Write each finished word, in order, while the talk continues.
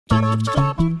Hello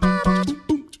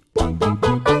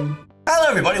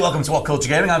everybody, welcome to WhatCulture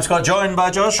Gaming. I'm Scott, joined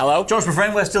by Josh. Hello. Josh, my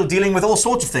friend, we're still dealing with all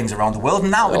sorts of things around the world,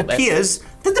 and now it appears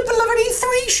that the beloved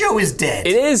E3 show is dead.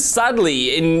 It is,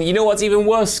 sadly, and you know what's even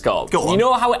worse, Scott? Go on. You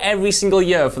know how every single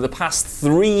year for the past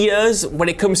 3 years, when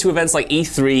it comes to events like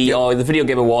E3 or the Video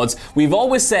Game Awards, we've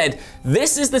always said,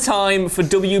 this is the time for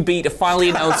WB to finally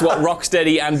announce what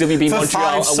Rocksteady and WB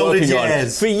Montreal are working on.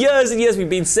 For years and years we've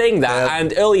been saying that,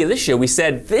 and earlier this year we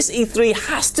said, this E3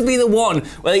 has to be the one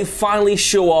where they finally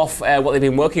show off what they've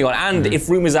been working on. And if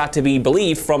rumours are to be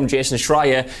believed from Jason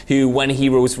Schreier, who, when he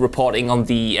was reporting on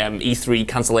the E3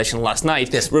 cancellation last night,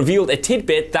 revealed a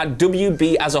tidbit that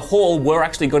WB as a whole were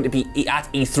actually going to be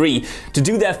at E3 to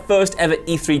do their first ever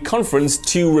E3 conference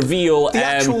to reveal the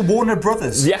actual Warner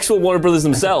Brothers. The actual Warner Brothers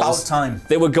themselves. It's about time.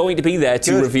 They were going to be there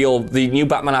to reveal the new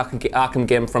Batman Arkham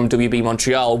game from WB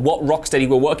Montreal, what Rocksteady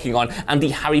were working on, and the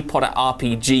Harry Potter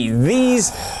RPG.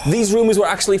 These rumours were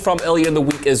actually from earlier in the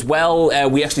week as well.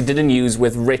 We actually did a news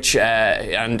with Rich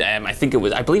and I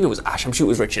believe it was Ash. I'm sure it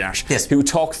was Rich and Ash, who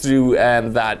talked through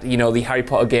that, you know, the Harry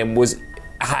Potter game was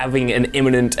having an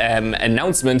imminent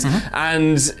announcement,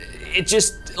 and it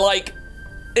just, like,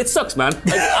 it sucks, man.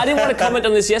 Like, I didn't want to comment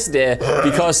on this yesterday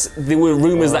because there were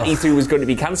rumours that E3 was going to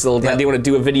be cancelled, and they want to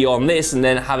do a video on this and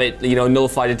then have it, you know,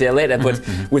 nullified a day later. But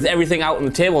with everything out on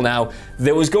the table now,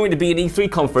 there was going to be an E3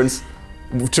 conference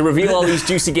to reveal all these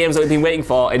juicy games that we've been waiting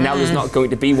for, and now there's not going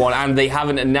to be one, and they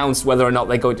haven't announced whether or not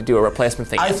they're going to do a replacement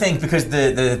thing. I think because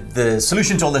the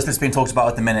solution to all this that's being talked about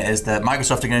at the minute is that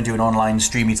Microsoft are going to do an online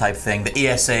streamy type thing. The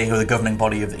ESA, who are the governing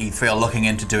body of the E3, are looking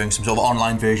into doing some sort of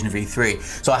online version of E3.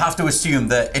 So I have to assume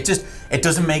that it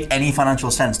doesn't make any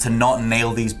financial sense to not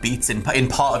nail these beats in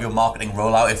part of your marketing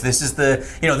rollout. If this is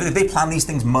they plan these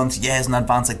things months, years in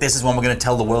advance, like this is when we're going to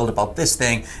tell the world about this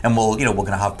thing, and we're going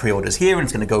to have pre-orders here, and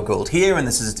it's going to go gold here, and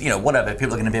this is, whatever,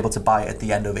 people are going to be able to buy it at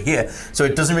the end over here. So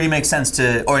it doesn't really make sense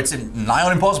or it's nigh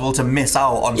on impossible to miss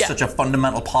out on such a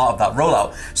fundamental part of that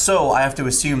rollout. So I have to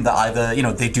assume that either,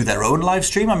 they do their own live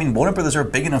stream. I mean, Warner Brothers are a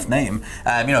big enough name.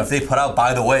 If they put out,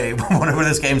 by the way, Warner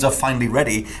Brothers games are finally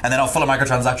ready, and then are full of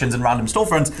microtransactions and random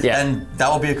storefronts, then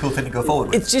that would be a cool thing to go forward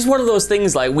with. It's just one of those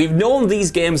things, like, we've known these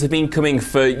games have been coming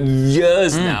for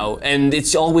years now, and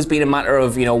it's always been a matter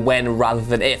of, when rather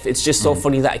than if. It's just so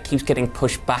funny that it keeps getting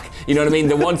pushed back. You know what I mean?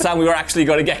 The one time we were actually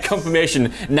going to get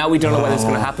confirmation, now we don't know when it's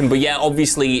going to happen. But yeah,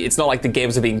 obviously, it's not like the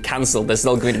games are being cancelled. They're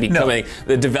still going to be coming.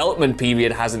 The development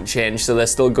period hasn't changed, so they're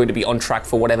still going to be on track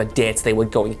for whatever dates they were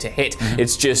going to hit.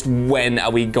 It's just, when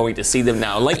are we going to see them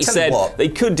now? Like you said, they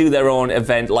could do their own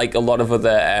event, like a lot of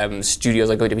other studios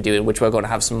are going to be doing, which we're going to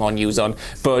have some more news on.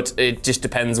 But it just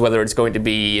depends whether it's going to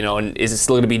be, is it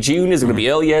still going to be June? Is it going to be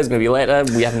earlier? Is it going to be later?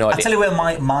 We have no idea. I'll tell you where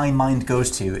my mind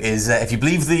goes to is, if you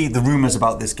believe the rumours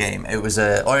about this game, it was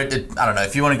I don't know,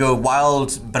 if you want to go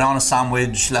wild, banana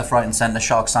sandwich, left, right and centre,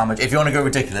 shark sandwich, if you want to go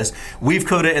ridiculous, we've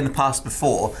covered it in the past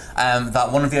before,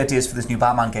 that one of the ideas for this new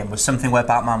Batman game was something where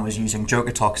Batman was using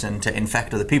Joker toxin to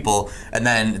infect other people, and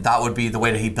then that would be the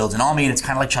way that he builds an army, and it's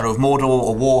kind of like Shadow of Mordor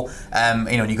or War, and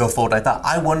you go forward like that.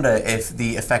 I wonder if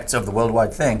the effects of the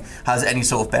worldwide thing has any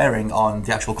sort of bearing on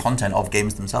the actual content of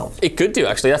games themselves. It could do,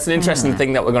 actually. That's an interesting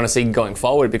thing that we're going to see going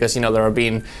forward, because, there have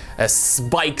been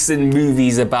spikes in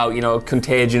movies about,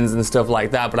 contagions and stuff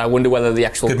like that, but I wonder whether the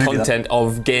actual content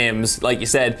of games, like you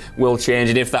said, will change,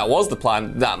 and if that was the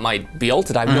plan, that might be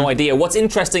altered. I have no idea. What's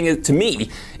interesting to me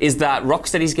is that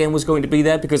Rocksteady's game was going to be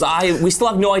there, because we still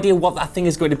have no idea what that thing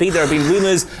is going to be. There have been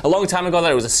rumours a long time ago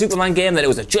that it was a Superman game, that it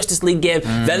was a Justice League game,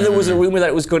 then there was a rumour that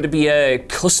it was going to be a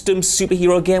custom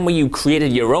superhero game where you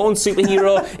created your own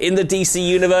superhero in the DC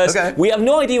universe. We have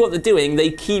no idea what they're doing.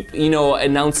 They keep,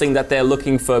 announcing that they're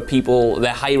looking for people,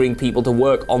 they're hiring people to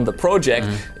work on the project.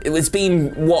 It's been,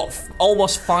 what,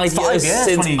 almost 5 years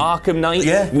since Arkham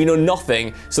Knight? We know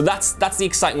nothing. So that's the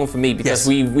exciting one for me, because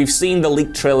we've seen the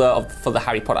leaked trailer for the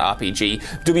Harry Potter RPG.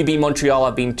 WB Montreal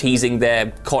have been teasing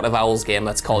their Court of Owls game,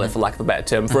 let's call it for lack of a better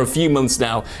term, for a few months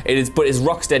now. But it's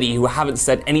Rocksteady who haven't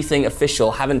said anything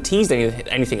official, haven't teased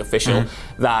anything official.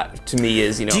 That, to me,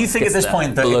 is, do you think at this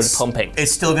point that pumping.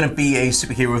 It's still going to be a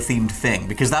superhero-themed thing?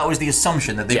 Because that was the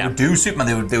assumption, that they would do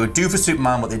Superman, they would do for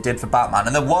Superman what they did for Batman.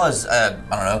 And there was, I don't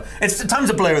know, it's time's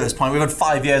a blur at this point. We've had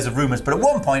 5 years of rumours, but at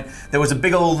one point there was a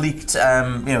big old leaked,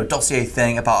 dossier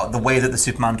thing about the way that the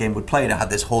Superman game would play, and it had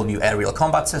this whole new aerial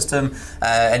combat system,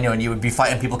 and you would be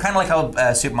fighting people kind of like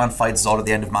how Superman fights Zod at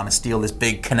the end of Man of Steel, this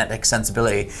big kinetic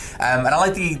sensibility. And I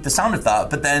like the sound of that,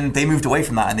 but then they moved away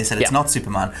from that and they said it's not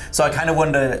Superman. So I kind of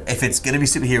wonder if it's going to be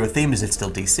superhero themed. Is it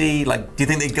still DC? Like, do you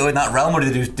think they go in that realm, or do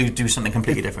they do something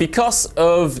completely different? Because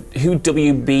of who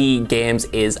WB Games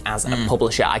is as a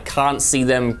publisher, I can't see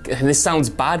them, and this sounds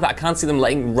bad, but I can't see them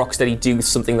letting Rocksteady do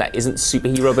something that isn't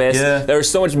superhero based. Yeah. There is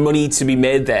so much money to be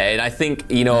made there, and I think,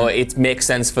 you know, it makes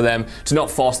sense for them to not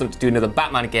force them to do another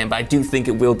Batman game, but I do think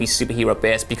it will be superhero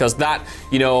based, because that,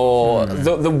 you know,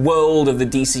 the world of the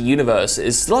DC universe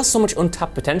still has so much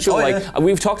untapped potential.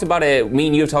 We've talked about it, me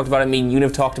and you have talked about it, me and you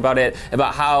have talked about it,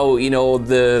 about how, you know,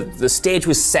 the stage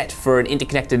was set for an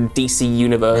interconnected DC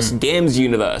universe, games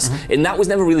universe, and that was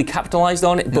never really capitalized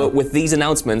on it, but with these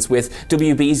announcements, with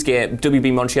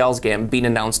WB Montreal's game being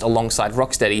announced alongside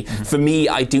Rocksteady, for me,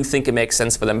 I do think it makes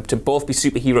sense for them to both be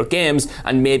superhero games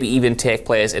and maybe even take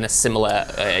place in a similar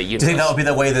universe. Do you think that would be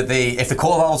the way that if the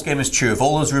Court of Owls game is true, if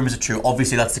all those rumors are true,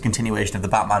 obviously that's the continuation of the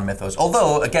Batman mythos.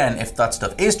 Although, again, if that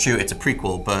stuff is true, it's a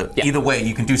prequel, but either way,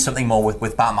 you can do something more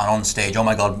with Batman on stage. Oh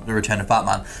my god, the return of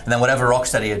Batman. And then whatever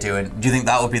Rocksteady are doing, do you think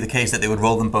that would be the case, that they would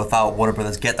roll them both out, Warner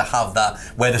Brothers get to have that,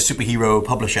 where the superhero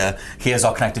publisher, here's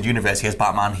our connected universe, here's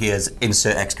Batman, here's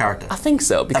insert X character? I think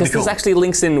so, because this actually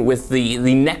links in with the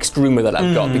next rumor that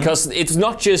I've got, because it's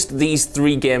not just these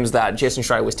 3 games that Jason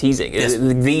Schreier was teasing. Yes.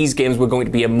 These games were going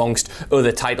to be amongst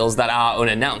other titles that are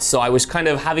unannounced, so I was kind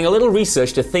of having a little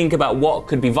research to think about what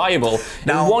could be viable.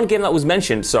 Now, one game that was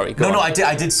mentioned, sorry, go on.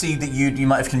 I did see that you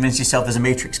might have convinced yourself there's a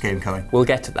Matrix game coming. We'll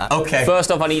get to that. Okay.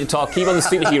 First off, I need to talk, keep on the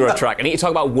superhero track, I need to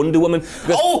talk about Wonder Woman.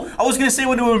 Oh, I was going to say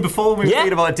Wonder Woman before we were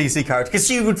thinking about a DC character, because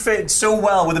she would fit so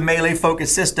well with a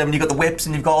melee-focused system. You've got the whips,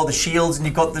 and you've got all the shields, and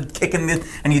you've got the kick,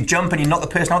 and you jump, and you knock the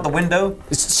person out the window.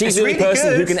 She's the only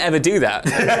person who can ever do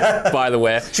that, by the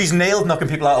way. She's nailed knocking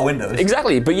people out of windows.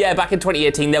 Exactly, but yeah, back in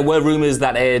 2018, there were rumors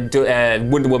that a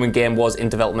Wonder Woman game was in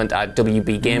development at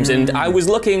WB Games, and I was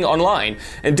looking online,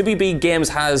 and WB Games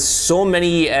has so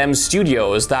many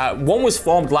studios that one was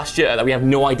formed last year that we have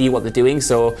no idea what they're doing,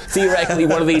 so theoretically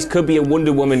one of these could be a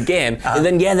Wonder Woman game, and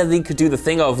then then they could do the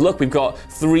thing of, look, we've got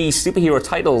 3 superhero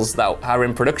titles that are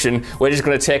in production, we're just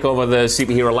going to take over the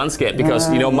superhero landscape,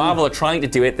 because, you know, Marvel are trying to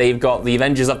do it, they've got the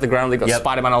Avengers off the ground, they've got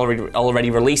Spider-Man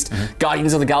already released,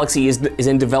 Guardians of the Galaxy is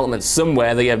in development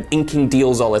somewhere, they have inking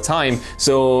deals all the time,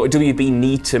 so WB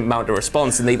need to mount a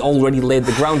response, and they've already laid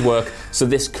the groundwork, so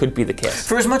this could be the case.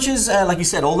 For as much as, like you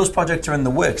said, all those projects are in the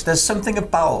works, there's something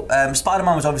about,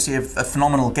 Spider-Man was obviously a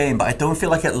phenomenal game, but I don't feel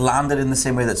like it landed in the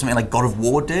same way that something like God of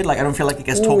War did. Like, I don't feel like it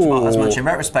gets talked about as much in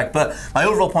retrospect, but my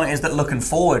overall point is that looking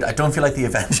forward, I don't feel like the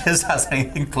Avengers has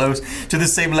anything close to the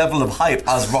same level of hype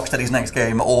as Rocksteady's next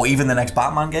game, or even the next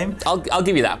Batman game. I'll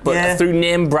give you that, but through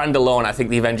name brand alone, I think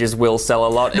the Avengers will sell a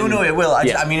lot. No, it will.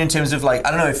 I mean, in terms of, like,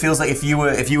 I don't know, it feels like if you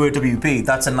were WB,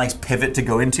 that's a nice pivot to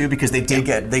go into, because they did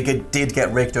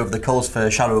get raked over the coals for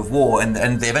Shadow of War, and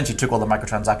they eventually took all the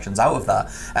microtransactions out of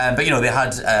that. But, you know, they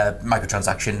had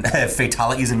microtransaction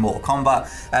fatalities in Mortal Kombat.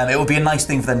 It would be a nice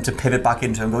thing for them to pivot back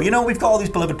into and go, you know, we've got all these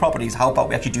beloved properties, how about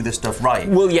we actually do this stuff right?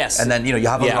 Well, yes. And then, you know, you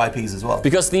have other IPs as well.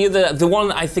 Because the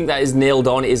one I think that is nailed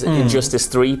on is Injustice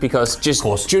 3, because just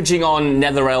judging on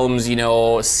NetherRealm's, you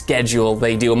know, schedule,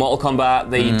 they do a Mortal Kombat,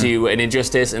 they do an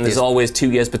Injustice, and there's always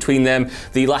 2 years between them.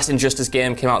 The last Injustice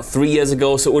game came out 3 years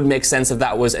ago, so it would make sense if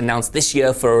that was announced this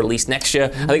year for release next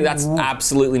year. I think that's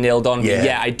absolutely nailed on.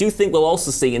 Yeah, I do think we'll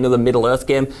also see another Middle-earth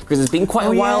game, because it's been quite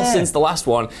a while since the last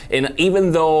one, and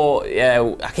even though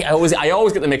I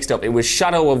always get them mixed up, it was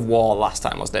Shadow of War last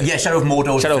time, wasn't it? Yeah, Shadow of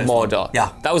Mordor. Shadow of Mordor.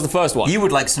 Yeah, that was the first one. You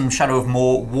would like some Shadow of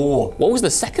War. What was the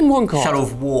second one called? Shadow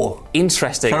of War.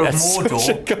 Interesting. Shadow of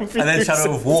Mordor, and then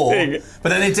Shadow of War. But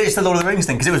then it's the Lord of the Rings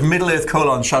thing, because it was Middle-earth :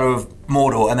 Shadow of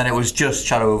Mordor, and then it was just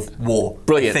Shadow of War.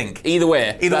 Brilliant. I think. Either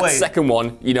way, that second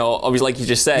one, you know, obviously, like you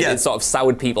just said, it sort of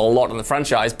soured people a lot on the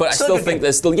franchise, but I still think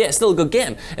there's still a good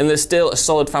game, and there's still a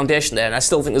solid foundation there, and I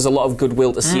still think there's a lot of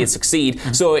goodwill to see it succeed.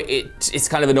 So it's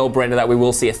kind of a no-brainer that we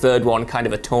will see a third one, kind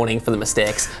of atoning for the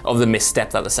mistakes of the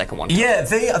misstep that the second one. Yeah,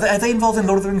 are they involved in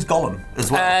Lord of the Rings Gollum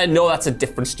as well? No, that's a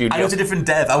different studio. I know it's a different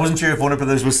dev. I wasn't sure if Warner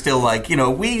Brothers was still like, you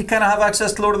know, we kind of have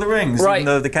access to Lord of the Rings, even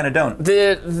though they kind of don't.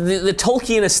 The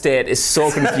Tolkien estate is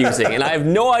so confusing, and I have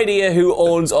no idea who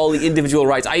owns all the individual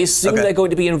rights. I assume they're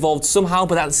going to be involved somehow,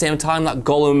 but at the same time, the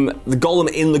Gollum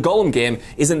in the Gollum game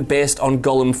isn't based on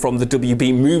Gollum from the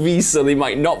WB movies, so they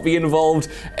might not be involved.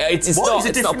 It's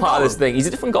not part of this thing. He's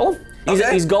a different Gollum.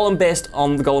 He's Gollum based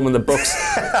on the Gollum in the books.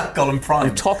 Gollum Prime.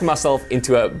 I'm talking myself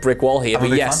into a brick wall here, but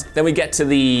yes. Then we get to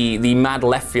the mad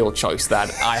left field choice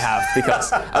that I have,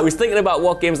 because I was thinking about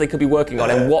what games they could be working on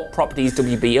and what properties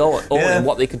WB own and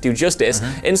what they could do justice.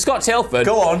 In Scott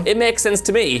Tailford, it makes sense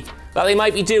to me that they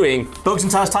might be doing Bugs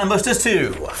and Tars Time Busters 2.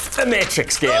 The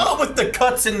Matrix game. Oh, with the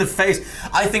cuts in the face.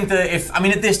 I think that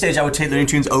at this stage I would take the Looney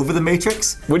Tunes over the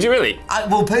Matrix. Would you really?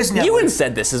 Well, personally, Ewan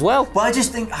said this as well. Well, I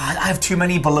just think I have too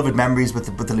many beloved memories with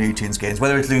the Looney Tunes games.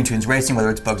 Whether it's Looney Tunes Racing, whether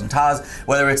it's Bugs and Tars,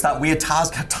 whether it's that weird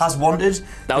Taz Wanted.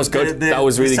 That was good. That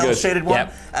was really good. Cel-shaded one.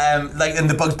 Yep. And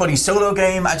the Bugs Bunny solo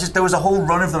game. There was a whole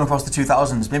run of them across the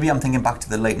 2000s. Maybe I'm thinking back to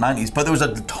the late 90s, but there was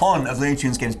a ton of Looney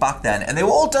Tunes games back then, and they were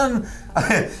all done,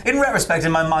 in retrospect,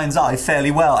 in my mind's eye,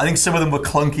 fairly well. I think some of them were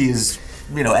clunky as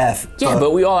F. Yeah,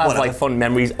 but we all have fun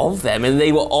memories of them, and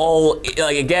they were all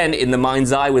again in the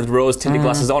mind's eye with rose tinted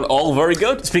glasses on, all very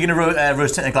good. Speaking of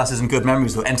rose tinted glasses and good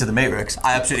memories, though, Enter the Matrix,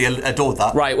 I absolutely adored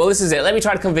that. Right, well, this is it. Let me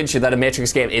try to convince you that a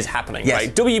Matrix game is happening. Yes.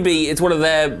 Right, WB, it's one of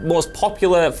their most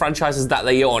popular franchises that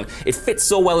they own. It fits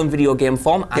so well in video game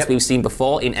form, as we've seen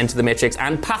before in Enter the Matrix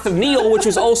and Path of Neo, which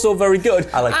was also very good.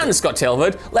 And Scott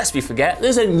Tailford, lest we forget,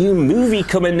 there's a new movie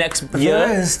coming next year.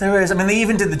 There is. I mean, they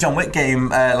even did the John Wick game.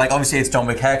 Obviously, it's John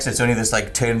Wick Hex. It's only this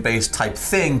turn-based type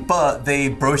thing, but they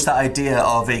broached that idea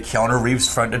of a Keanu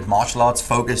Reeves-fronted martial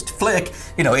arts-focused flick,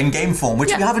 in game form, which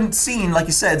we haven't seen, like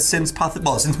you said, since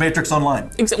Matrix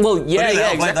Online. Well,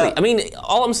 yeah, exactly. I mean,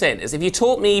 all I'm saying is, if you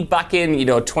told me back in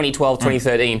 2012,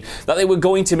 2013 that they were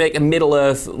going to make a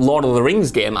Middle-earth Lord of the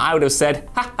Rings game, I would have said,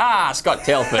 "Ha ha, Scott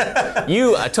Tailford,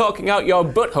 you are talking out your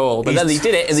butthole." But then they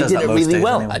did it, and they did it really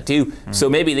well. Anyway. I do. So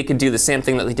maybe they can do the same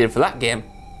thing that they did for that game.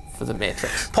 For the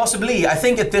Matrix. Possibly. I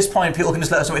think at this point people can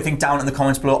just let us know what they think down in the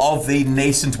comments below of the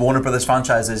nascent Warner Brothers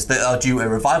franchises that are due a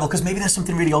revival, because maybe there's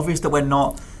something really obvious that we're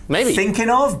not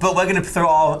thinking of, but we're going to throw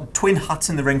our twin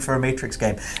hats in the ring for a Matrix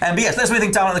game. But yes, let us know what you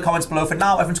think down in the comments below. For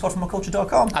now, I've been Scott from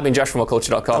WhatCulture.com. I've been Josh from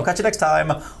WhatCulture.com. I'll catch you next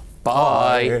time.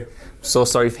 Bye. So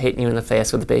sorry for hitting you in the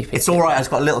face with the beeping. It's alright, I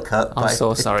just got a little cut. I'm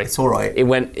so sorry. It's alright.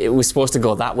 It was supposed to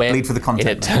go that way. Bleed for the content.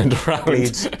 And it turned around.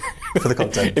 Bleed for the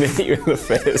content. And it hit you in the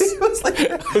face. It was like,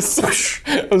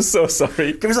 I'm so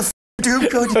sorry. Give us a doom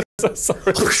code. I'm so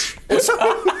sorry.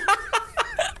 Sorry.